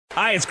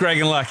Hi, it's Greg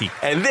and Lucky.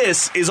 And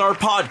this is our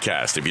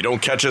podcast. If you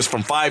don't catch us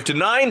from 5 to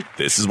 9,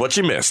 this is what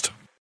you missed.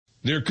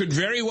 There could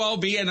very well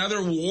be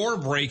another war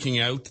breaking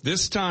out,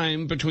 this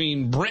time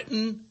between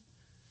Britain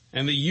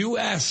and the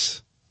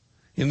U.S.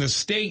 In the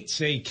States,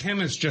 a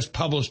chemist just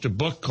published a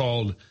book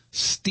called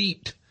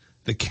Steeped,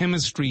 The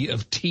Chemistry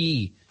of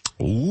Tea.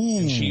 Ooh.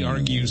 And she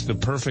argues the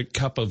perfect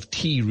cup of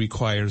tea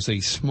requires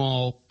a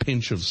small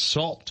pinch of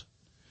salt.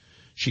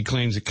 She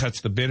claims it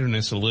cuts the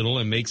bitterness a little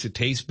and makes it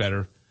taste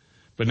better.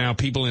 But now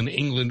people in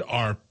England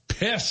are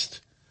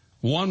pissed.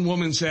 One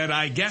woman said,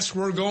 I guess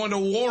we're going to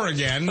war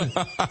again.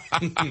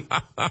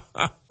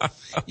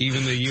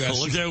 Even the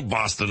U.S. Look out,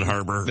 Boston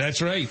Harbor.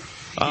 That's right.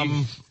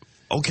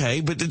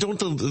 Okay, but don't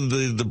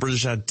the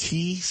British add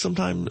tea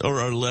sometime,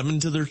 or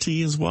lemon to their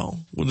tea as well?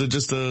 Would it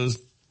just,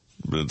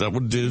 that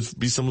would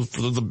be some of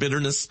the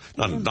bitterness?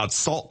 Not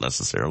salt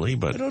necessarily,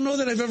 but. I don't know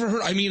that I've ever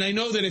heard. I mean, I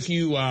know that if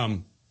you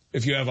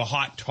have a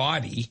hot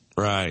toddy,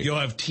 right, you'll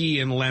have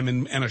tea and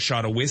lemon and a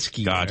shot of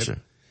whiskey. Gotcha.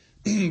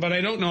 But I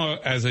don't know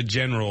as a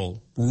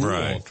general rule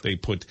if they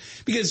put,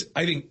 because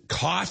I think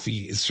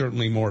coffee is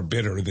certainly more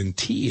bitter than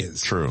tea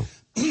is. True.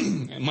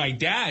 My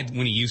dad,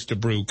 when he used to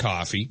brew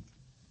coffee,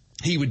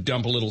 he would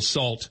dump a little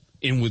salt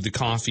in with the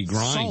coffee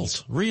grinds.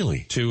 Salt,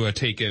 really? To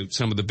take out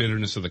some of the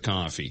bitterness of the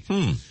coffee.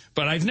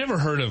 But I've never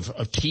heard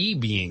of tea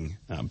being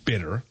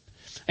bitter.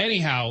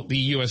 Anyhow, the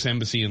U.S.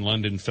 Embassy in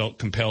London felt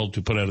compelled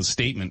to put out a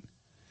statement.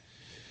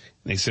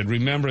 They said,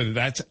 remember,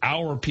 that's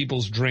our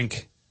people's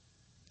drink,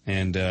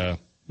 and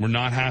we're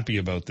not happy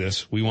about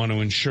this. We want to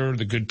ensure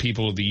the good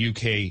people of the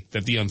UK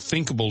that the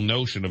unthinkable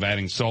notion of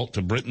adding salt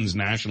to Britain's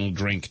national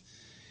drink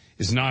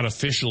is not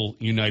official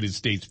United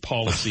States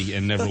policy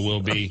and never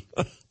will be.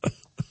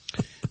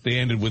 They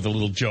ended with a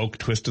little joke,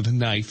 twist of the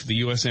knife. The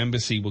U.S.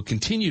 Embassy will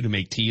continue to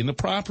make tea in the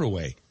proper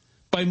way,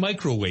 by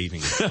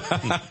microwaving.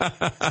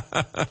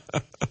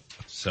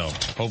 So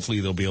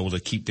hopefully they'll be able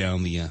to keep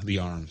down the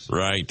arms.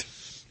 Right.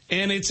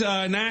 And it's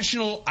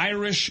National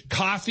Irish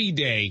Coffee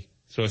Day.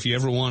 So if you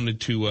ever wanted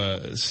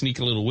to sneak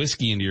a little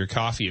whiskey into your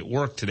coffee at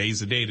work,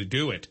 today's the day to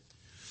do it.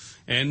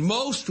 And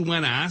most,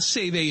 when asked,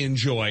 say they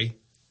enjoy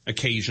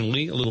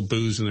occasionally a little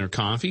booze in their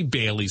coffee.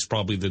 Bailey's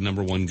probably the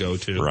number one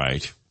go-to.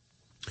 Right.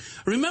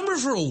 Remember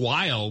for a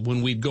while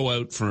when we'd go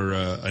out for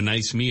a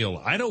nice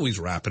meal, I'd always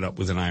wrap it up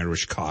with an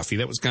Irish coffee.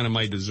 That was kind of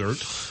my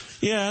dessert.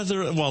 Yeah,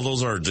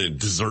 those are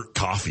dessert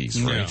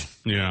coffees, right?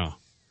 Yeah.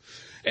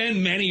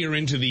 And many are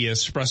into the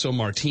espresso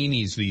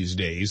martinis these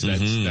days.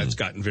 That's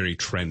gotten very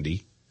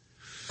trendy.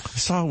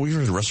 We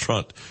were at a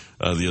restaurant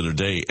the other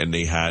day, and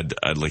they had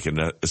like an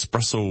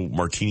espresso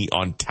martini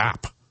on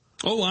tap.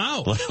 Oh,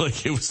 wow.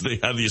 They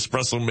had the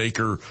espresso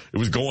maker. It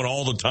was going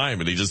all the time,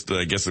 and they just,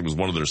 I guess it was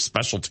one of their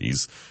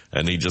specialties,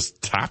 and they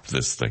just tapped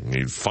this thing.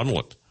 They'd funnel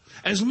it.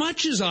 As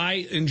much as I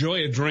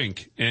enjoy a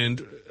drink,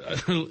 and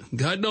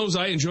God knows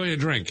I enjoy a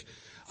drink,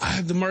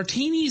 the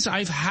martinis,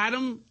 I've had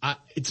them.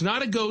 It's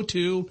not a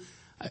go-to.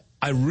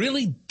 I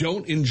really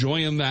don't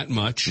enjoy them that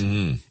much.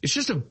 It's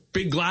just a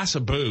big glass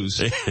of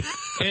booze.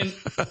 and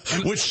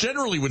which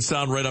generally would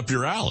sound right up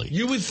your alley.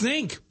 You would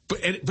think, but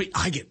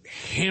I get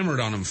hammered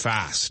on them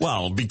fast.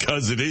 Well,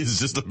 because it is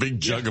just a big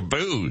jug of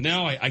booze.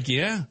 No,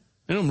 I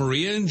know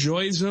Maria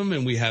enjoys them,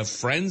 and we have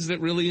friends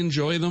that really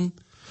enjoy them.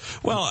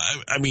 Well,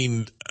 I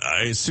mean,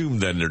 I assume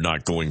then they're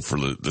not going for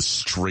the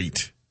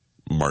straight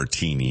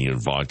martini or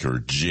vodka or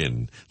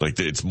gin. Like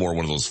it's more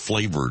one of those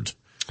flavored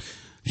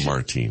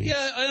martini.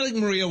 Yeah, I think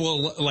Maria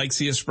likes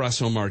the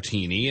espresso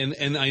martini,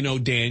 and I know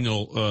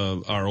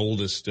Daniel, our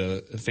oldest,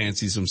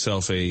 fancies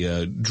himself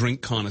a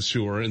drink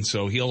connoisseur, and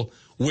so he'll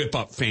whip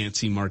up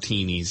fancy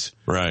martinis.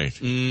 Right.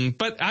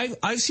 But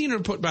I've seen her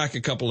put back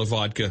a couple of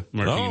vodka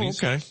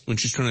martinis. Oh, okay. When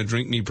she's trying to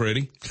drink me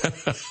pretty.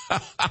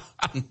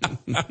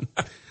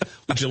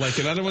 Would you like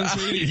another one,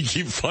 sweetie? You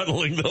keep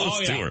funneling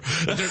those to her.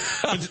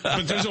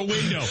 But there's a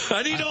window.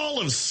 I need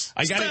olives.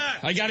 I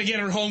gotta get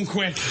her home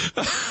quick.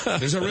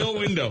 There's a real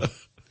window.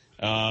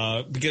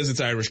 Because it's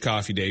Irish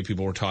Coffee Day,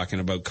 people were talking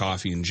about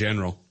coffee in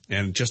general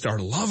and just our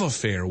love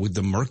affair with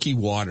the murky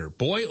water.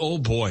 Boy, oh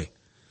boy.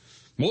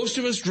 Most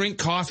of us drink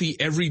coffee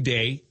every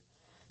day.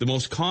 The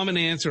most common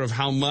answer of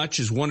how much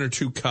is 1 or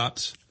 2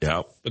 cups.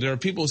 Yeah. But there are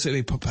people who say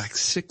they put back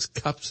 6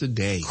 cups a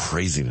day.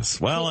 Craziness.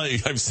 Well,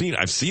 I've seen the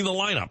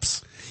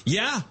lineups.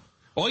 Yeah.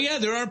 Oh yeah,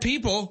 there are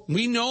people,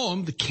 we know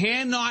them, that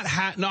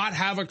cannot not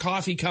have a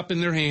coffee cup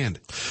in their hand.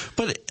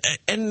 But,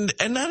 and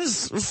that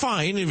is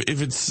fine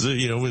if it's,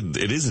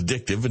 it is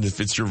addictive and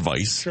if it's your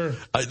vice. Sure.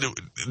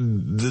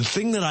 The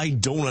thing that I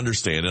don't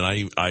understand,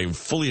 and I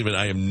fully admit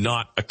I am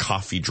not a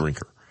coffee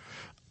drinker,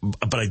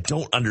 but I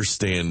don't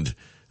understand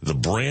the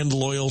brand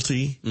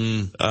loyalty,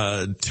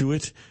 to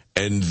it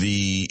and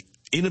the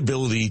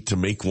inability to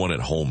make one at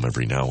home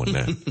every now and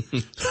then.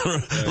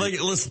 Like,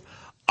 listen,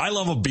 I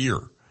love a beer.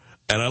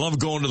 And I love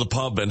going to the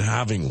pub and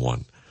having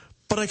one,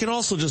 but I can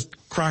also just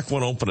crack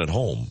one open at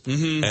home.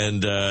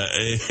 And on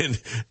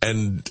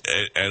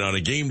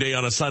a game day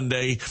on a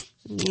Sunday,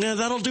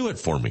 that'll do it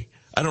for me.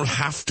 I don't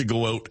have to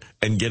go out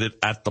and get it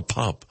at the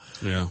pub.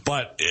 Yeah.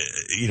 But,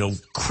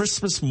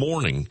 Christmas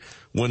morning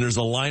when there's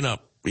a lineup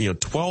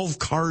 12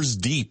 cars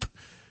deep.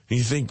 And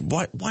you think,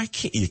 why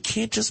can't you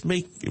just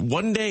make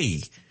one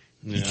day?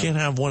 Yeah. You can't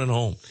have one at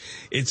home.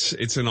 It's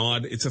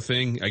a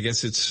thing. I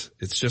guess it's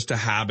just a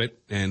habit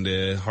and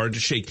hard to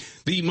shake.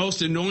 The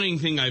most annoying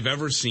thing I've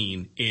ever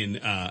seen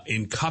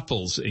in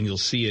couples, and you'll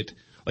see it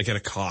like at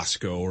a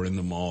Costco or in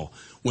the mall,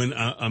 when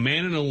a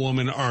man and a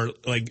woman are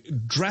like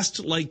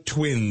dressed like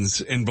twins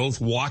and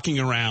both walking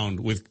around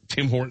with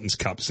Tim Hortons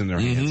cups in their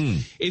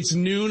hands. It's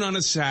noon on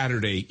a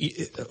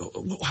Saturday.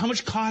 How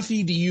much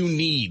coffee do you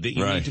need that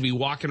you need to be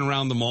walking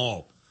around the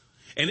mall?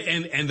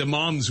 And the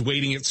moms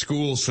waiting at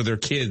schools for their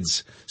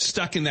kids,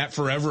 stuck in that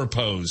forever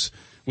pose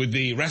with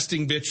the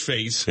resting bitch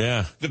face,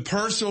 the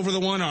purse over the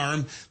one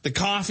arm, the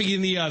coffee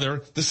in the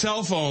other, the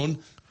cell phone.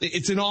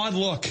 It's an odd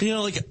look.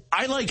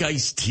 I like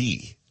iced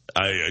tea.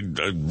 I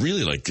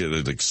really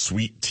like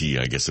sweet tea,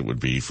 I guess it would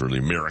be for the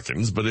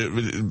Americans, but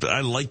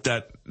I like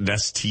that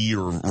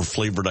Nestea or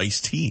flavored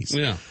iced teas.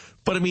 Yeah.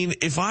 But I mean,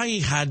 if I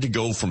had to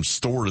go from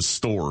store to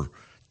store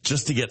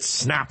just to get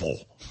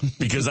Snapple,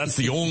 because that's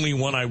the only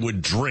one I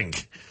would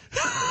drink.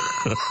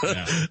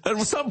 At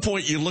some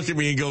point you look at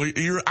me and go,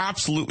 you're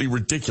absolutely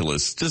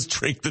ridiculous. Just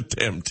drink the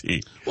Tim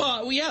tea.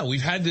 Well, yeah,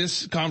 we've had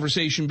this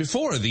conversation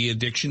before, the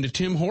addiction to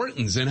Tim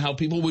Hortons and how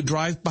people would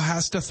drive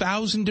past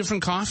 1,000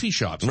 different coffee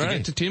shops to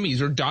get to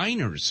Timmy's or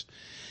diners.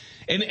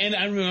 And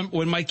I remember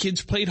when my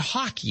kids played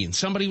hockey and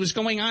somebody was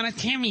going on a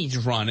Timmy's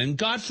run, and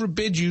God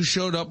forbid you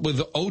showed up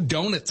with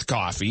Donuts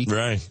coffee.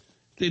 Right.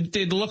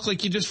 They'd look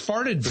like you just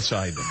farted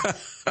beside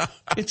them.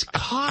 It's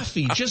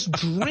coffee. Just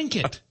drink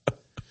it.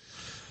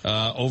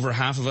 Over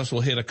half of us will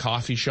hit a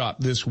coffee shop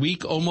this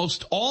week.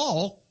 Almost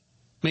all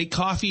make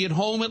coffee at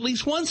home at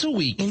least once a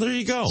week. Well, there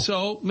you go.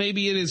 So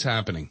maybe it is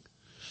happening.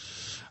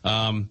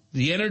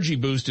 The energy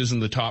boost isn't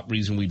the top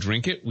reason we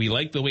drink it. We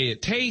like the way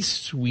it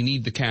tastes. We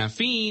need the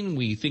caffeine.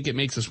 We think it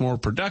makes us more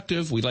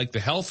productive. We like the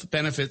health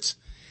benefits,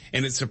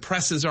 and it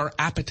suppresses our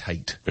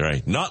appetite.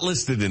 Right. Not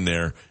listed in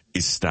there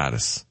is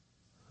status.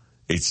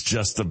 It's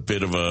just a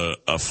bit of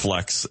a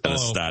flex and a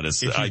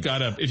status. If you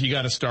got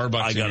a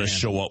Starbucks, I got to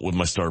show up with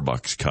my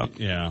Starbucks cup.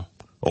 Yeah.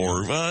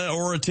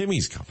 Or a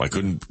Timmy's cup. I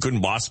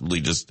couldn't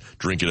possibly just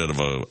drink it out of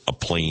a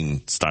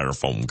plain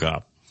styrofoam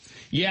cup.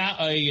 Yeah,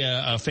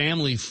 a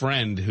family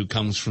friend who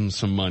comes from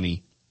some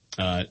money,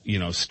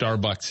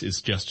 Starbucks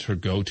is just her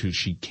go-to.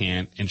 She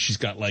can't, and she's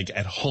got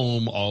at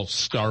home all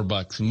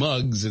Starbucks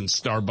mugs and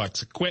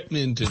Starbucks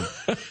equipment. And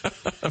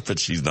but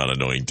she's not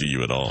annoying to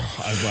you at all.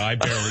 I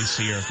barely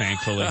see her,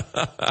 thankfully.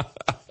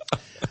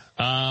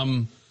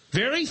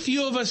 Very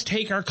few of us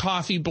take our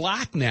coffee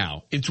black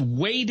now. It's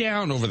way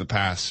down over the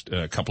past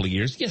couple of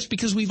years. Yes,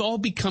 because we've all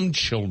become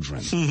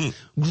children.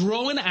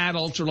 Grown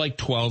adults are like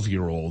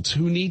 12-year-olds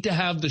who need to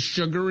have the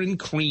sugar and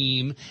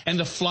cream and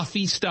the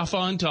fluffy stuff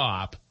on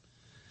top.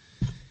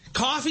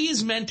 Coffee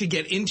is meant to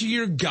get into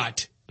your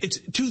gut. It's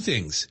two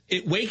things.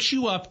 It wakes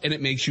you up and it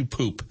makes you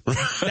poop.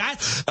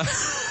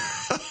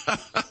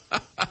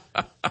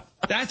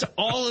 That's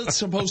all it's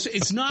supposed to.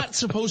 It's not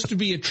supposed to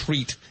be a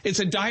treat. It's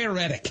a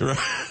diuretic.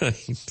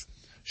 Right.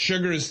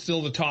 Sugar is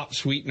still the top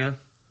sweetener,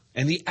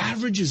 and the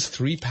average is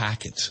 3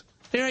 packets.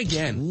 There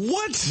again.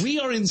 What? We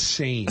are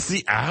insane. That's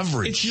the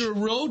average. It's your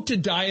road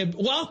to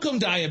Welcome,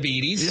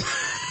 diabetes.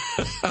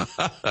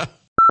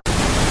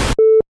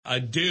 A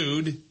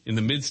dude in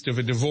the midst of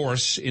a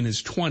divorce in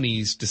his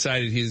 20s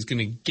decided he was going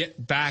to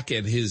get back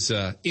at his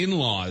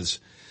in-laws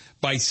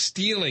by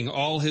stealing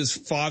all his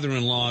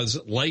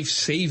father-in-law's life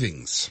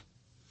savings.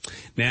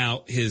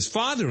 Now, his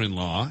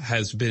father-in-law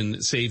has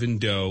been saving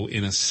dough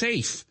in a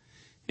safe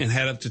and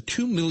had up to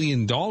 $2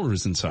 million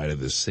inside of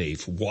this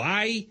safe.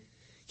 Why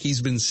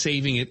he's been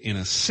saving it in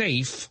a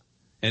safe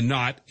and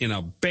not in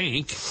a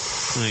bank,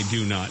 I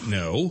do not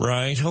know.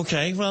 Right.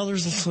 Okay. Well,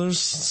 there's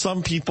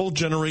some people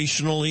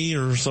generationally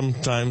or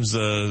sometimes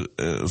through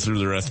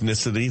their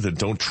ethnicity that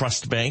don't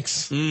trust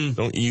banks,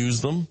 don't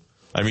use them.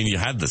 I mean, you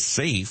had the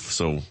safe,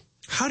 so.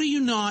 How do you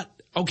not?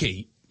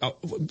 Okay.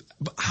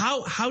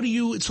 How do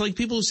you? It's like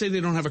people who say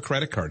they don't have a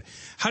credit card.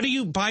 How do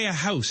you buy a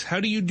house? How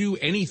do you do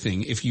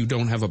anything if you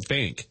don't have a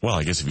bank? Well,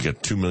 I guess if you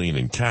got $2 million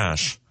in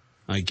cash.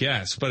 I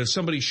guess. But if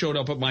somebody showed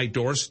up at my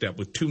doorstep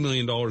with $2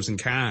 million in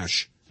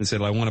cash and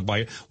said, I want to buy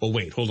it. Well,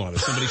 wait, hold on.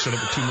 If somebody showed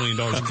up with $2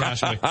 million in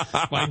cash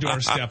at my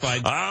doorstep,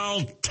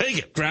 I'll take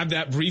it. Grab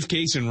that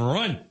briefcase and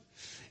run.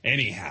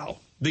 Anyhow,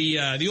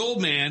 the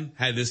old man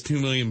had this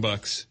 $2 million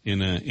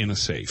in a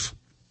safe.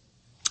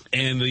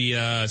 And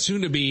the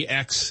soon-to-be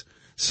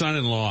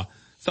ex-son-in-law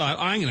thought,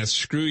 I'm going to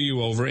screw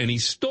you over, and he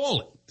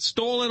stole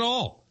it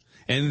all.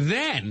 And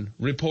then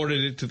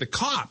reported it to the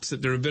cops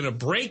that there had been a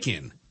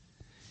break-in.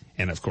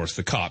 And, of course,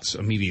 the cops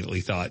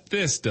immediately thought,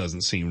 this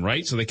doesn't seem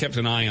right. So they kept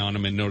an eye on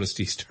him and noticed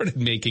he started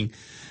making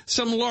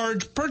some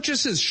large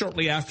purchases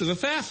shortly after the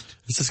theft.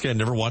 Does this guy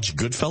never watch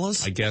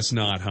Goodfellas? I guess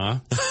not,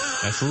 huh?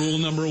 That's rule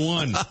number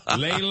 1.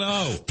 Lay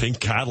low. Pink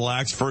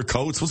Cadillacs, fur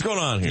coats. What's going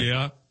on here?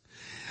 Yeah.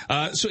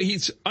 So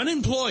he's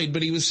unemployed,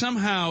 but he was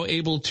somehow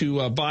able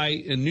to buy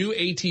a new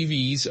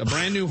ATVs, a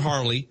brand new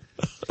Harley.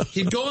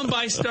 He'd go and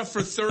buy stuff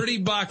for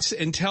 $30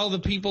 and tell the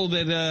people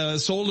that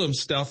sold him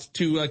stuff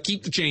to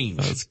keep the change.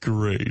 That's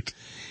great.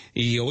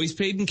 He always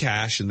paid in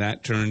cash, and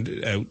that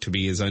turned out to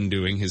be his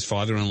undoing. His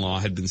father-in-law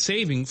had been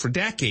saving for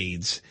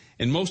decades,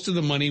 and most of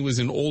the money was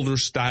in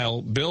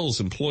older-style bills.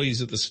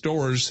 Employees at the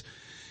stores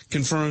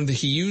confirmed that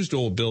he used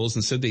old bills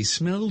and said they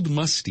smelled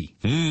musty.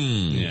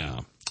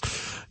 Yeah.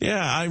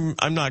 Yeah,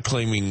 I'm not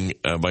claiming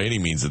by any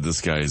means that this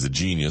guy is a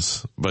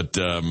genius, but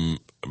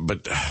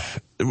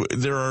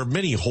there are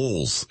many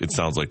holes, it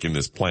sounds like, in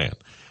this plan.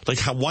 Like,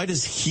 why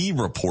does he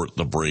report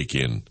the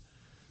break-in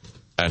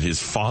at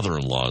his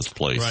father-in-law's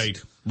place?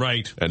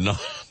 Right. And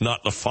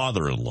not the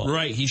father-in-law.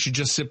 Right. He should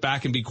just sit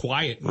back and be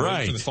quiet.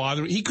 Right. For the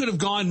father. He could have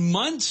gone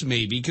months,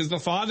 maybe, because the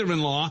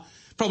father-in-law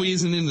probably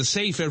isn't in the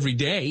safe every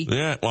day.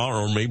 Yeah, well,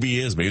 or maybe he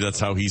is. Maybe that's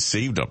how he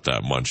saved up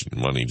that much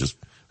money. Just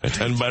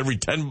every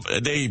 10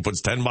 a day, he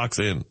puts $10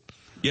 in.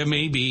 Yeah,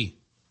 maybe.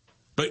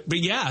 But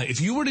yeah,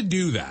 if you were to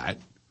do that,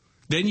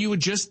 then you would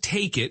just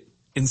take it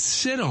and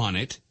sit on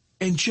it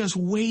and just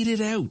wait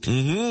it out.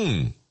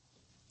 Mm-hmm.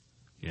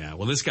 Yeah,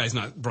 well, this guy's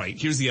not bright.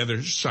 Here's the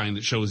other sign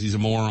that shows he's a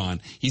moron.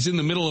 He's in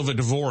the middle of a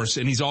divorce,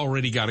 and he's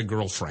already got a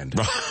girlfriend.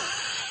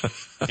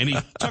 And he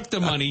took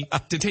the money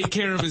to take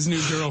care of his new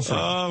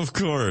girlfriend. Of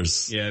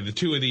course. Yeah, the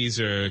two of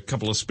these are a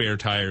couple of spare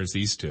tires,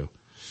 these two.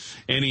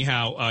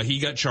 Anyhow, he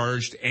got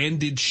charged, and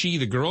did she,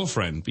 the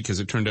girlfriend,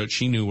 because it turned out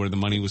she knew where the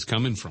money was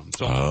coming from.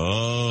 So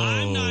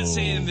I'm not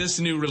saying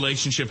this new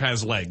relationship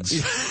has legs.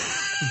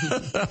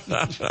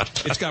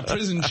 It's got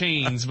prison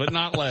chains, but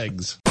not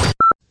legs.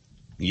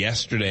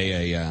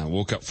 Yesterday, I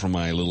woke up from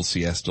my little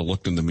siesta,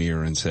 looked in the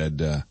mirror, and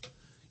said,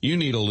 you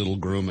need a little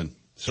grooming.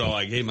 So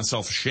I gave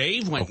myself a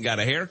shave, went and got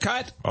a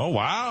haircut. Oh,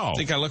 wow. I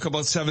think I look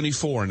about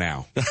 74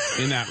 now,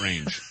 in that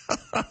range.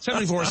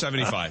 74,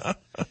 75.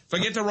 If I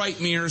get the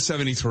right mirror,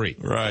 73.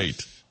 Right.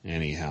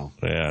 Anyhow.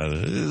 Yeah,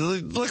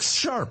 it looks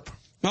sharp.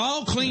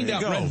 All cleaned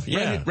up,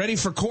 ready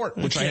for court,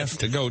 which I have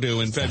to go to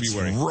in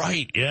February. That's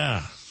right,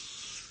 yeah.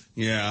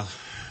 Yeah.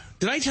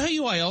 Did I tell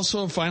you I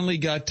also finally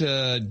got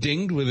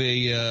dinged with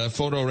a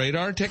photo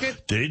radar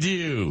ticket? Did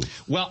you?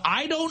 Well,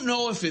 I don't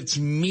know if it's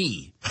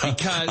me,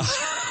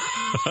 because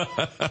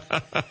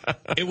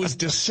it was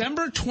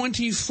December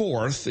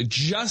 24th. It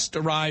just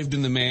arrived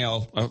in the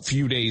mail a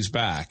few days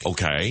back.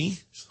 Okay.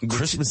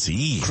 Christmas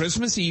Eve.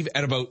 Christmas Eve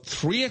at about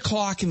 3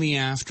 o'clock in the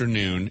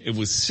afternoon. It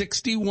was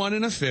 $61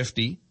 and a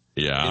 $50.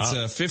 Yeah. It's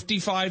a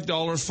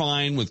 $55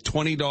 fine with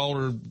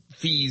 $20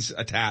 fees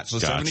attached, so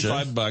gotcha.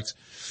 $75.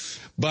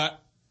 But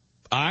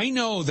I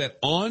know that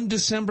on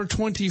December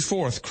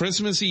 24th,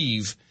 Christmas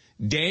Eve,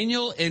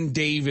 Daniel and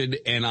David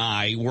and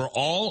I were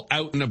all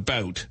out and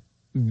about,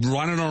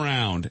 running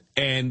around,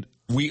 and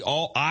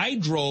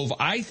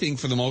I think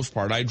for the most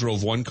part, I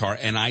drove one car,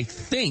 and I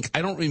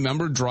don't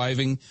remember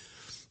driving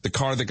the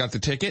car that got the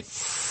ticket,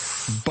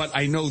 but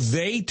I know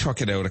they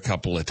took it out a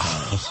couple of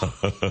times.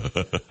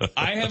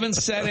 I haven't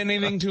said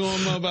anything to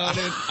them about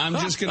it. I'm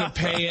just going to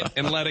pay it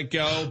and let it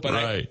go. But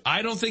right.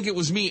 I don't think it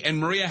was me. And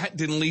Maria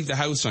didn't leave the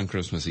house on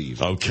Christmas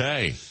Eve.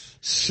 Okay.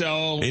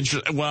 So.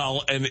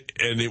 Well, and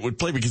it would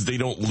play because they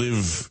don't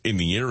live in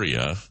the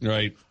area.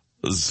 Right.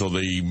 So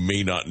they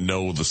may not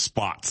know the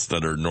spots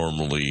that are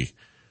normally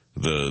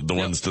the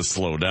ones to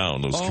slow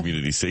down, those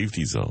community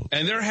safety zones.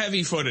 And they're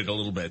heavy-footed a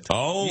little bit.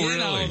 Oh, really? You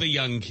know the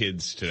young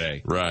kids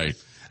today. Right.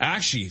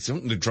 Actually,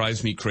 something that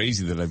drives me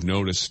crazy that I've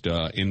noticed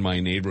in my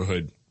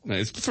neighborhood,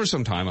 for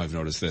some time I've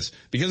noticed this.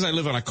 Because I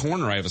live on a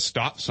corner, I have a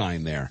stop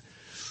sign there.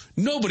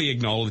 Nobody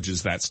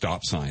acknowledges that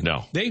stop sign.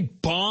 No. They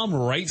bomb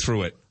right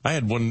through it. I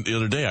had one the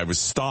other day. I was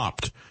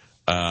stopped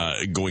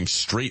going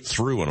straight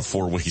through on a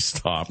four-way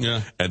stop.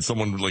 Yeah. And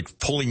someone,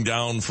 pulling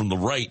down from the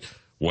right,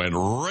 went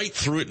right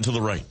through it and to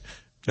the right.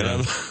 And I'm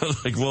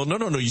like, well,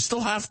 no, you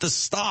still have to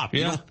stop.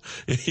 Yeah.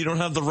 You don't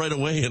have the right of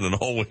way in an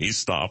all-way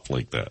stop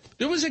like that.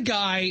 There was a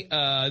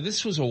guy,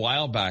 this was a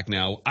while back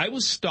now, I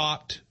was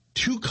stopped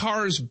 2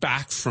 cars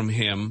back from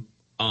him,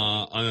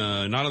 not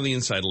on the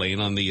inside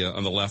lane, on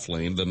the left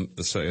lane,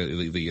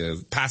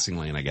 the passing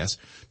lane, I guess,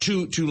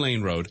 two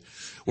lane road.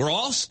 We're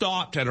all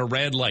stopped at a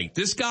red light.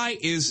 This guy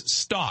is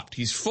stopped.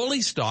 He's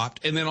fully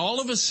stopped, and then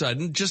all of a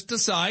sudden just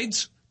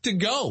decides to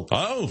go.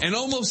 Oh. And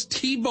almost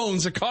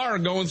T-bones a car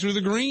going through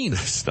the green.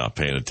 He's not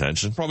paying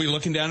attention. Probably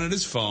looking down at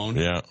his phone.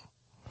 Yeah.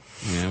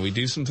 Yeah, we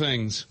do some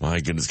things. My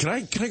goodness. Can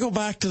I go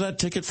back to that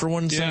ticket for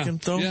 1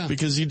 second, though? Yeah.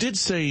 Because you did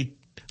say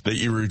that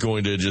you were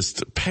going to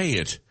just pay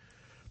it,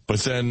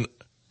 but then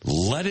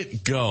let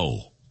it go.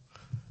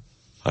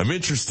 I'm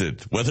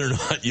interested whether or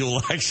not you'll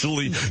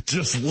actually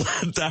just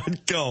let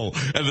that go.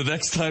 And the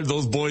next time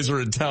those boys are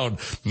in town,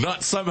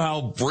 not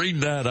somehow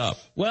bring that up.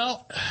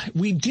 Well,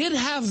 we did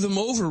have them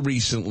over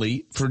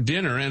recently for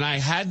dinner, and I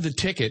had the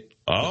ticket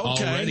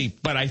already,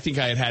 but I think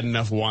I had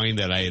enough wine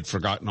that I had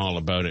forgotten all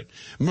about it.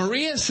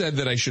 Maria said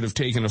that I should have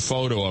taken a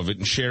photo of it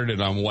and shared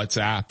it on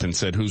WhatsApp and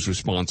said, who's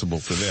responsible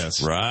for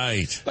this?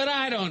 Right. But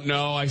I don't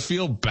know. I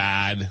feel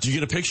bad. Did you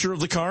get a picture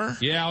of the car?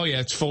 Yeah,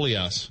 it's fully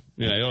us.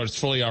 Yeah, or it's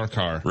fully our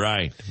car.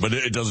 Right. But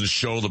it doesn't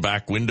show the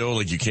back window?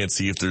 Like you can't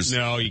see if there's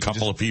a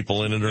couple of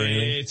people in it or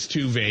anything? It's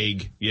too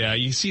vague. Yeah,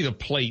 you see the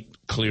plate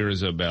clear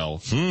as a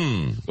bell.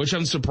 Which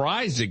I'm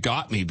surprised it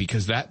got me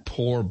because that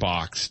poor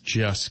box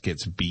just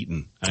gets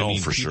beaten. I mean,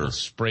 for sure.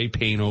 Spray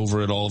paint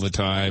over it all the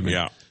time.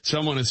 Yeah.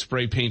 Someone has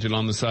spray painted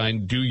on the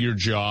sign, do your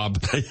job.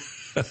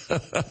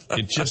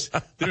 It just,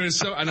 there is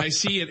so, and I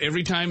see it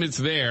every time it's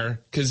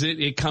there because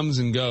it comes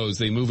and goes.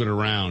 They move it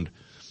around.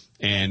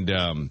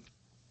 And,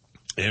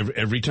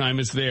 every time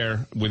it's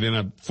there,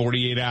 within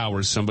 48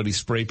 hours, somebody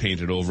spray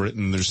painted over it,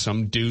 and there's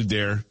some dude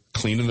there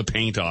cleaning the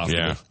paint off.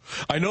 Yeah. Of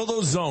it. I know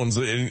those zones,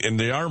 and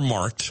they are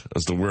marked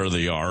as to where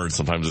they are, and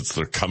sometimes it's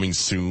they're coming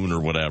soon or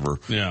whatever.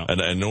 Yeah.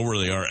 And I know where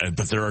they are,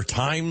 but there are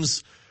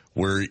times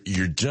where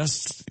you're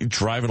just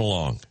driving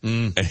along,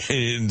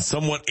 and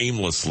somewhat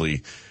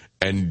aimlessly,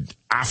 and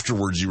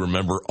afterwards you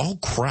remember, oh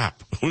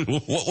crap,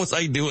 what was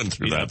I doing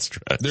through that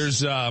stretch? There's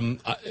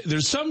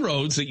some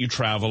roads that you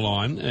travel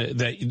on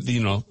that,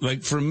 you know,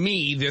 like for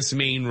me, this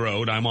main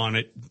road, I'm on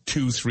it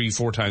 2, 3,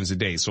 4 times a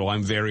day, so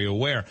I'm very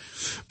aware.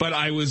 But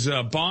I was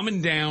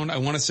bombing down, I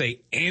want to say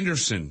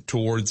Anderson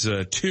towards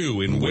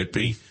 2 in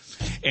Whitby.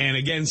 And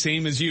again,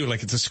 same as you,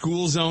 like it's a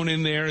school zone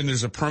in there and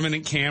there's a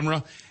permanent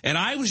camera. And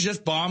I was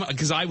just bombing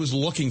because I was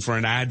looking for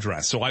an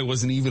address, so I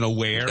wasn't even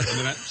aware. And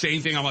then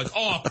same thing, I'm like,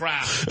 oh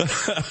crap.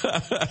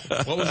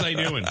 What was I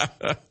doing?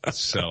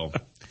 So,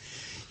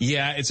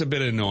 yeah, it's a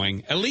bit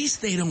annoying. At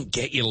least they don't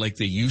get you like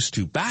they used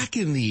to. Back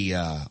in the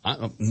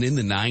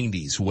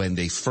 90s when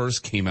they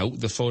first came out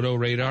with the photo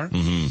radar,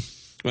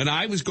 when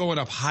I was going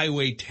up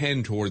Highway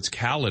 10 towards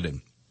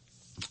Caledon,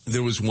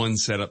 there was one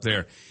set up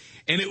there.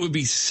 And it would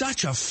be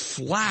such a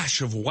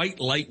flash of white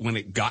light when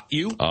it got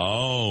you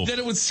that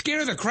it would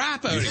scare the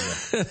crap out of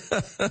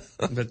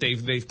you. But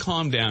they've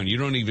calmed down. I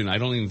don't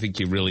even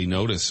think you really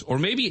notice. Or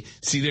maybe,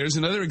 see, there's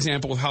another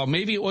example of how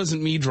maybe it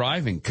wasn't me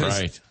driving.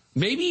 Cause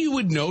maybe you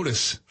would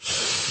notice.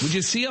 Would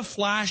you see a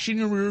flash in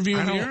your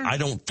rearview mirror? I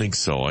don't think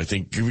so. I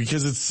think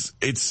because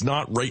it's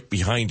not right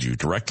behind you,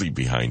 directly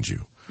behind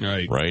you.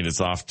 Right.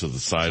 It's off to the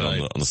side,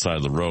 on the side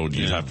of the road.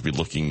 You'd have to be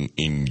looking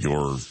in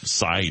your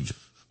side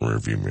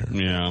rearview mirror.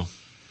 Yeah.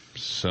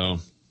 So,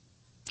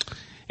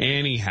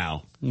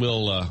 anyhow,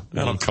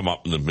 that'll come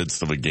up in the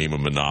midst of a game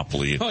of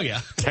Monopoly.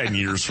 10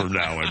 years from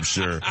now, I'm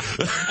sure.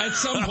 At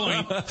some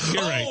point.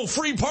 You're right.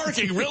 Free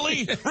parking,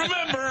 really?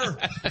 Remember!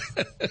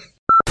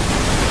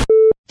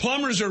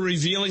 Plumbers are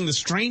revealing the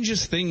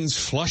strangest things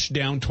flushed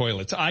down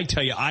toilets. I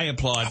tell you, I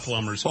applaud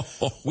plumbers.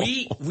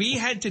 We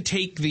had to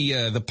take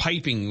the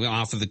piping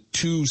off of the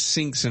 2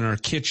 sinks in our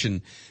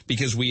kitchen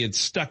because we had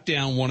stuck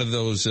down one of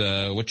those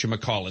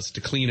whatchamacallits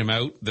to clean them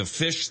out. The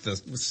fish, the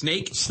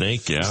snake.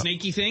 Snake, yeah.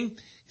 Snaky thing.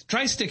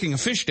 Try sticking a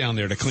fish down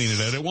there to clean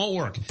it out. It won't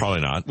work.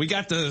 Probably not. We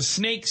got the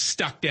snake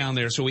stuck down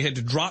there, so we had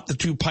to drop the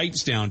 2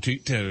 pipes down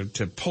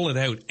to pull it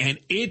out. And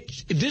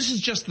this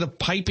is just the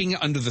piping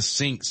under the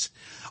sinks.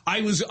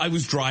 I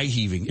was dry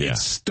heaving. Yeah. It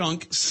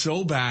stunk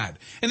so bad.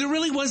 And there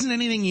really wasn't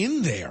anything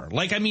in there.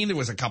 Like, I mean, there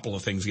was a couple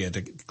of things we had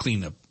to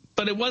clean up.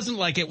 But it wasn't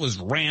like it was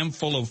rammed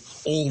full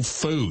of old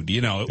food,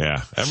 you know.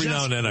 Yeah. Every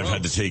now and then I've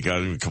had to take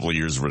out, a couple of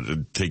years,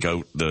 take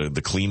out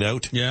the clean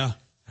out. Yeah.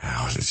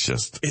 Oh,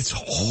 it's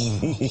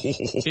horrible.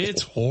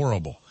 It's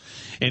horrible.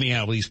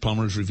 Anyhow, these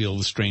plumbers reveal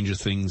the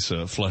strangest things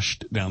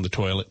flushed down the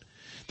toilet.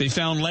 They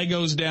found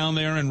Legos down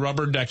there and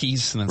rubber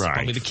duckies, and that's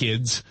probably the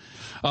kids.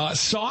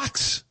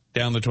 Socks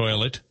down the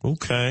toilet.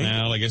 Okay.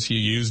 Well, I guess you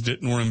used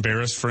it and were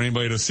embarrassed for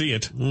anybody to see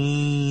it.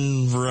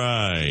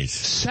 Right.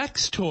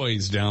 Sex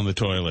toys down the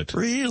toilet.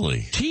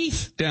 Really?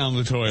 Teeth down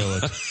the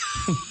toilet.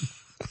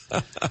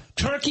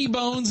 Turkey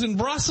bones and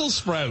Brussels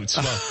sprouts.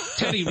 Well,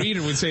 Teddy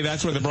Reader would say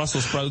that's where the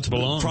Brussels sprouts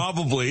belong.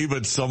 Probably,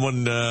 but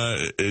someone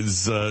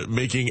is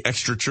making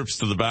extra trips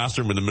to the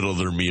bathroom in the middle of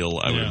their meal,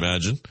 I would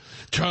imagine.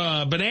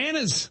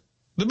 Bananas.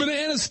 The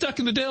bananas stuck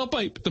in the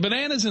tailpipe. The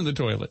bananas in the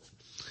toilet.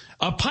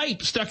 A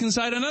pipe stuck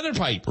inside another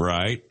pipe.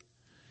 Right.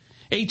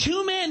 A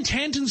 2-man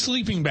tent and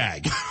sleeping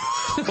bag.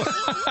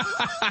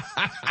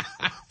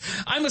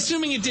 I'm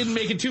assuming it didn't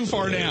make it too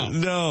far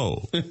down.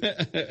 No.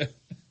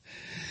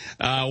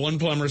 One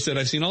plumber said,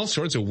 I've seen all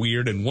sorts of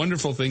weird and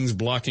wonderful things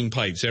blocking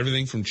pipes.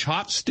 Everything from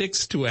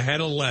chopsticks to a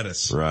head of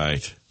lettuce.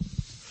 Right.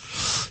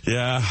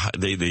 Yeah,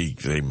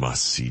 they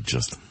must see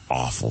just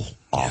awful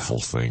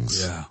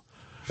things. Yeah.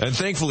 And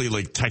thankfully,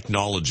 like,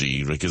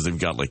 technology, because they've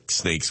got, like,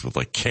 snakes with,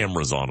 like,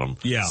 cameras on them.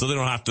 Yeah. So they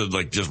don't have to,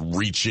 like, just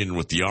reach in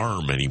with the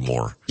arm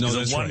anymore. No,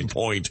 that's right. At one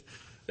point.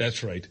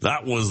 That's right.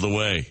 That was the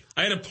way.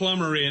 I had a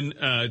plumber in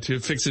to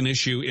fix an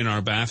issue in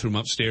our bathroom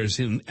upstairs,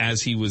 and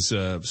as he was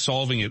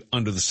solving it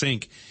under the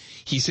sink,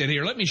 he said,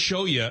 here, let me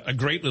show you a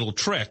great little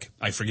trick.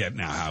 I forget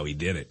now how he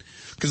did it.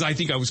 Because I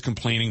think I was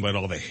complaining about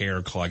all the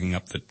hair clogging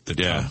up the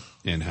tub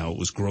and how it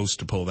was gross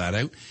to pull that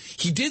out.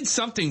 He did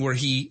something where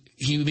he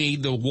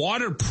made the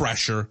water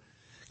pressure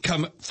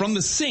come from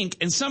the sink,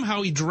 and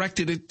somehow he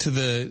directed it to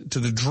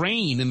the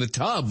drain in the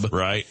tub.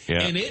 Right,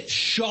 yeah. And it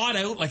shot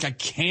out like a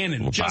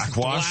cannon. Just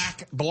backwash?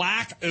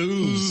 black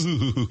ooze.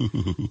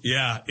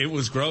 Yeah, it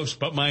was gross.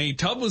 But my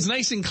tub was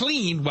nice and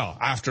clean. Well,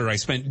 after I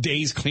spent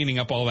days cleaning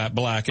up all that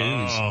black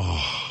ooze.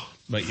 Oh.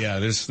 But yeah,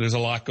 there's a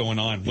lot going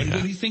on. When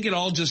do you think it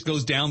all just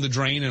goes down the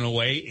drain and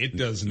away? It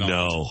does not.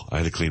 No, I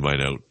had to clean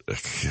mine out a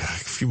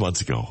few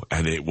months ago,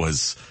 and it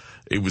was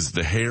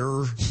the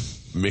hair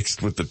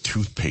mixed with the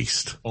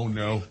toothpaste. Oh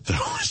no. That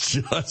was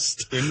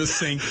just in the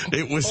sink.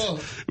 It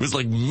was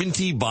like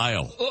minty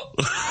bile.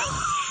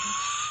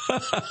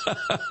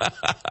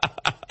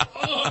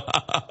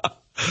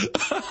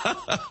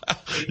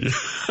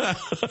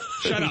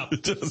 Shut up.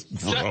 Just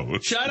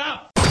gross. Shut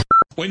up.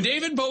 When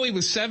David Bowie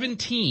was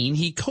 17,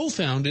 he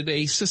co-founded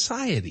a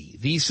society,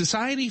 the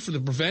Society for the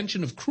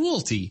Prevention of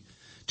Cruelty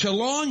to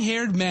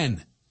Long-Haired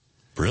Men.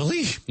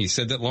 Really? He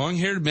said that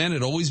long-haired men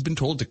had always been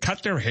told to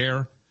cut their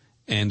hair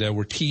and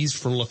were teased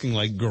for looking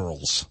like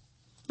girls.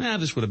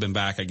 This would have been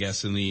back, I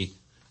guess, in the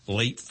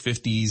late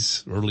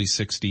 50s, early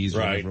 60s,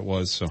 whatever it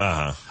was. So,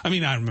 I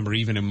mean, I remember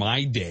even in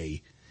my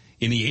day,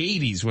 in the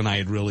 80s when I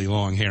had really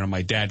long hair, and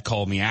my dad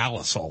called me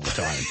Alice all the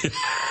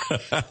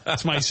time.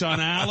 That's my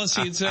son Alice,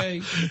 he'd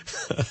say.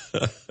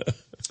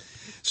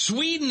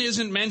 Sweden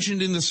isn't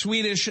mentioned in the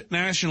Swedish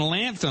national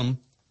anthem,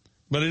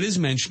 but it is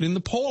mentioned in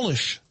the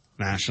Polish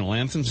national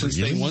anthem since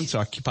they once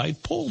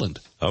occupied Poland.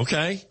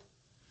 Okay.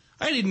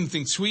 I didn't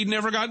think Sweden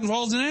ever got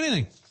involved in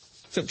anything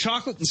except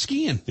chocolate and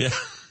skiing. Yeah.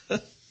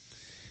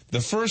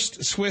 The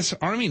first Swiss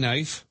Army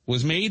knife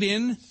was made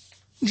in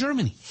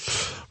Germany.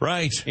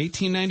 Right.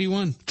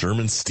 1891.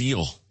 German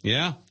steel.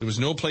 Yeah. There was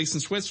no place in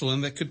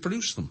Switzerland that could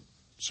produce them.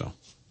 So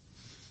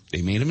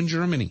they made them in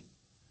Germany.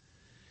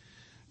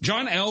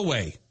 John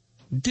Elway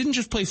didn't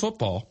just play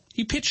football.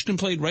 He pitched and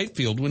played right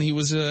field when he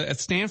was at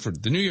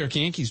Stanford. The New York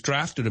Yankees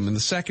drafted him in the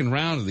second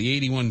round of the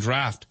 81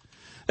 draft.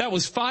 That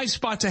was 5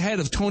 spots ahead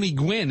of Tony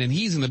Gwynn, and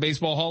he's in the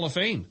Baseball Hall of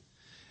Fame.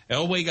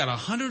 Elway got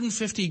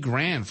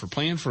 $150,000 for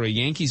playing for a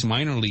Yankees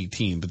minor league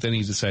team, but then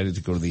he decided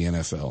to go to the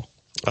NFL.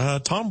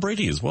 Tom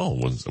Brady as well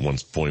at one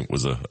point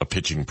was a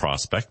pitching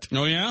prospect.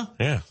 Oh, yeah?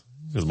 Yeah.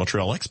 It was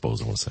Montreal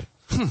Expos, I want to say.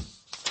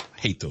 I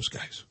hate those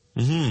guys.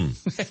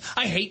 Mm-hmm.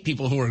 I hate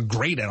people who are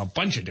great at a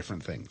bunch of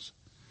different things.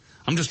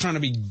 I'm just trying to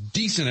be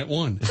decent at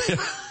one.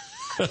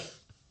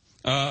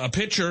 A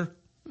pitcher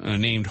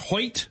named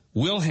Hoyt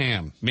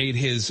Wilhelm made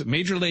his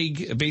Major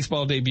League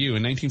Baseball debut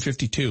in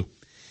 1952.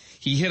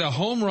 He hit a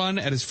home run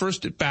at his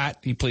first at-bat.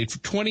 He played for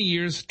 20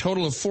 years,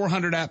 total of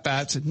 400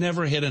 at-bats,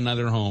 never hit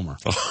another homer.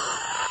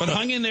 But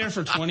hung in there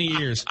for 20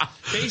 years.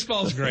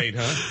 Baseball's great,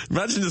 huh?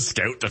 Imagine the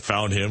scout that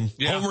found him.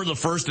 Yeah. Homer the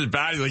first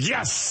at-bat. He's like,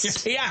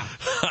 yes! Yeah.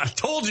 I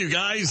told you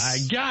guys. I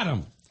got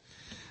him.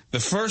 The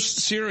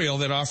first cereal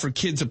that offered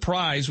kids a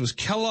prize was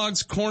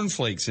Kellogg's Corn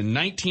Flakes in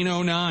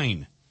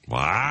 1909.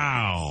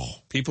 Wow.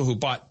 People who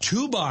bought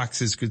 2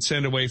 boxes could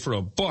send away for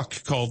a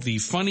book called The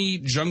Funny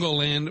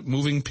Jungleland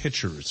Moving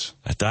Pictures.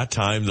 At that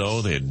time,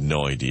 though, they had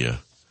no idea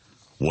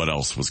what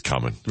else was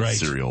coming,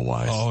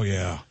 cereal-wise. Oh,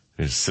 yeah.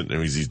 They're sitting there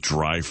with these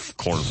dry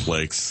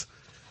cornflakes.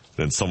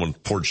 Then someone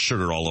poured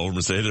sugar all over them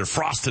and said, hey, they're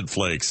Frosted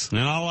Flakes. And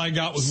all I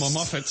got was my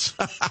Muffets.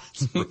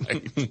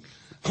 Right.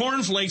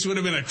 Cornflakes would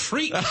have been a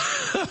treat at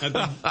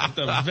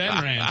the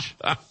Ven Ranch.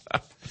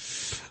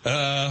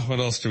 What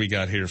else do we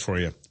got here for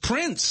you?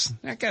 Prince.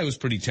 That guy was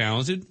pretty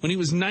talented. When he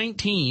was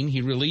 19,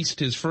 he released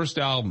his first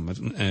album in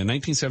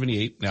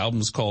 1978. The album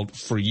was called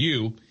For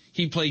You.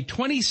 He played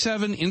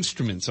 27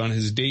 instruments on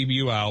his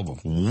debut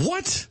album.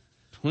 What?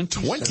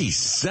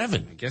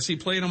 27? I guess he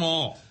played them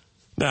all.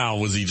 Now,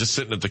 was he just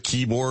sitting at the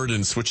keyboard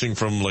and switching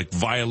from like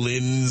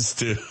violins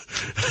to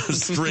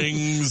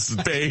strings,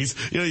 bass?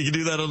 You know, you can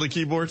do that on the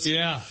keyboards?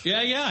 Yeah.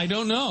 I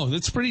don't know.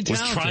 That's pretty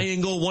talented. Was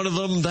triangle one of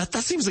them? That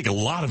seems like a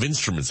lot of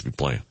instruments to be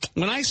playing.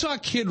 When I saw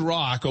Kid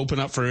Rock open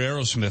up for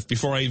Aerosmith,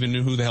 before I even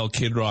knew who the hell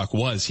Kid Rock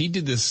was, he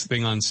did this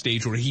thing on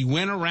stage where he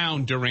went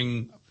around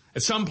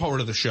at some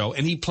part of the show,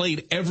 and he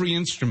played every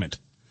instrument.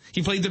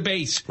 He played the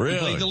bass. Really? He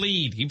played the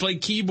lead. He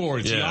played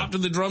keyboards. Yeah. He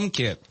opted the drum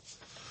kit.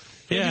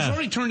 Yeah.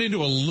 Before he turned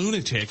into a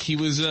lunatic, he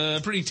was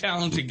a pretty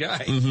talented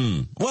guy.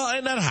 Mm-hmm. Well,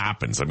 and that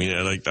happens. I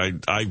mean,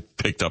 I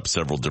picked up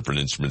several different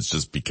instruments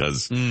just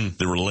because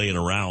they were laying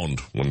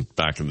around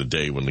back in the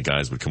day when the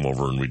guys would come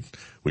over and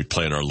we'd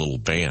play in our little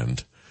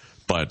band.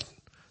 But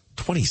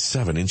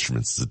 27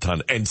 instruments is a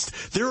ton. And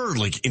there are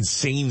like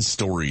insane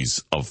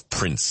stories of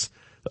Prince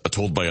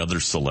told by other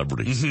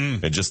celebrities,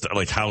 and just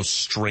like how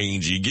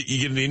strange you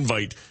get an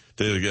invite.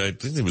 I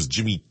think it was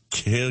Jimmy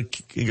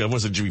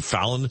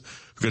Fallon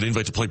who got an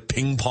invite to play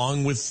ping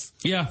pong with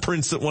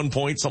Prince at one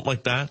point, something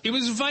like that. He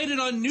was invited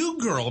on New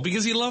Girl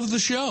because he loved the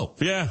show.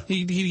 Yeah,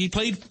 he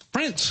played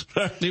Prince.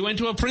 They went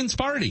to a Prince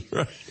party,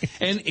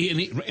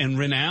 and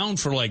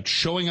renowned for like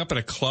showing up at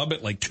a club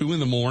at like 2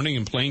 a.m.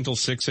 and playing till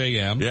 6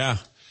 a.m. Yeah,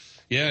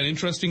 an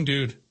interesting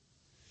dude.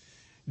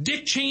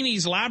 Dick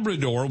Cheney's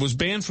Labrador was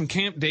banned from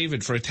Camp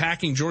David for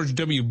attacking George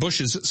W.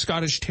 Bush's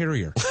Scottish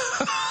Terrier.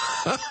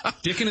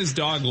 Dick and his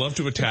dog love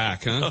to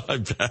attack, huh? I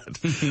bet.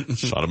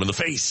 Shot him in the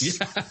face.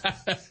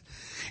 Yeah.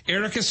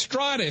 Eric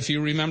Estrada, if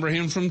you remember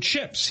him from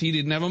Chips. He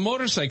didn't have a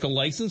motorcycle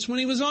license when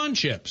he was on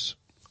Chips.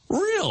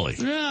 Really?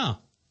 Yeah.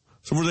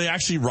 So were they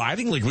actually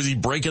riding? Like, was he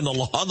breaking the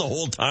law the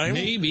whole time?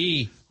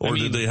 Maybe. Or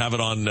did they have it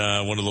on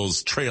one of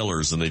those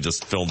trailers and they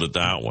just filmed it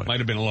that way?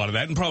 Might have been a lot of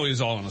that. And probably it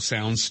was all on a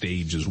sound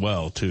stage as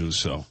well, too.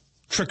 So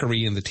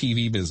trickery in the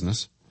TV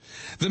business.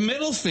 The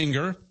middle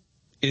finger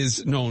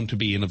is known to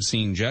be an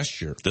obscene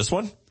gesture. This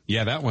one?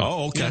 Yeah, that one.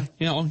 Oh, okay.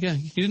 Yeah.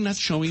 You didn't have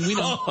to show me. We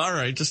know. Oh, all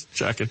right. Just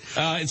checking.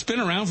 It's been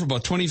around for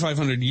about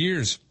 2,500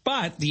 years,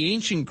 but the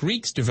ancient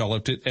Greeks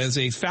developed it as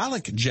a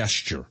phallic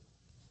gesture.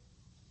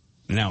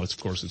 Now, of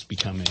course, it's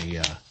become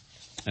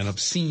an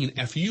obscene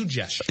FU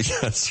gesture.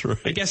 That's right.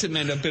 I guess it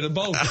meant a bit of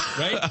both,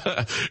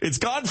 right? It's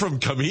gone from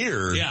come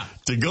here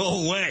to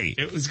go away.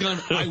 It was gone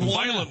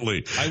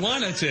violently. I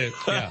wanted to.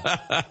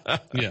 Yeah.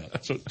 Yeah.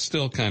 So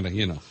still kind of,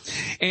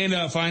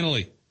 And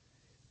finally,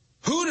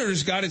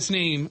 Hooters got its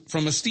name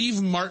from a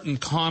Steve Martin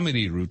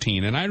comedy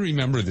routine, and I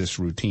remember this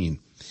routine.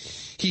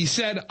 He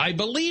said, I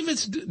believe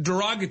it's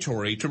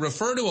derogatory to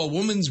refer to a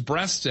woman's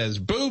breasts as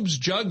boobs,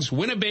 jugs,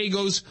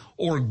 Winnebagos,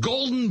 or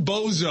golden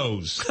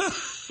bozos.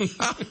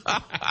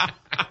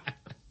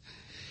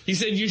 He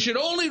said, you should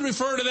only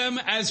refer to them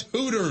as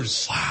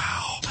Hooters.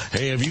 Wow.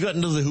 Hey, have you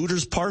gotten to the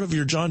Hooters part of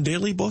your John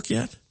Daly book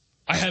yet?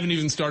 I haven't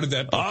even started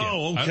that book yet.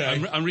 Oh,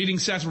 okay. I'm reading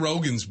Seth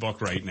Rogen's book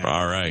right now.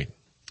 All right.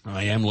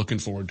 I am looking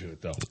forward to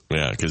it, though.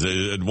 Yeah, because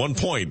at one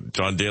point,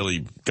 John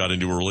Daly got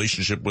into a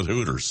relationship with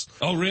Hooters.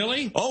 Oh,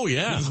 really? Oh,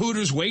 yeah. With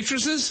Hooters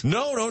waitresses?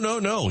 No.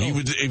 Oh.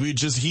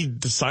 He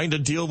signed a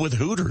deal with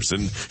Hooters,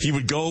 and he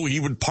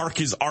would park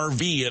his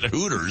RV at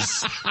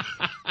Hooters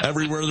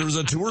everywhere there was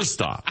a tour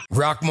stop.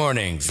 Rock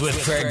Mornings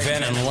with Craig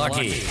Venn and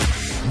Lucky.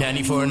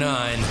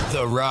 94.9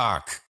 The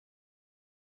Rock.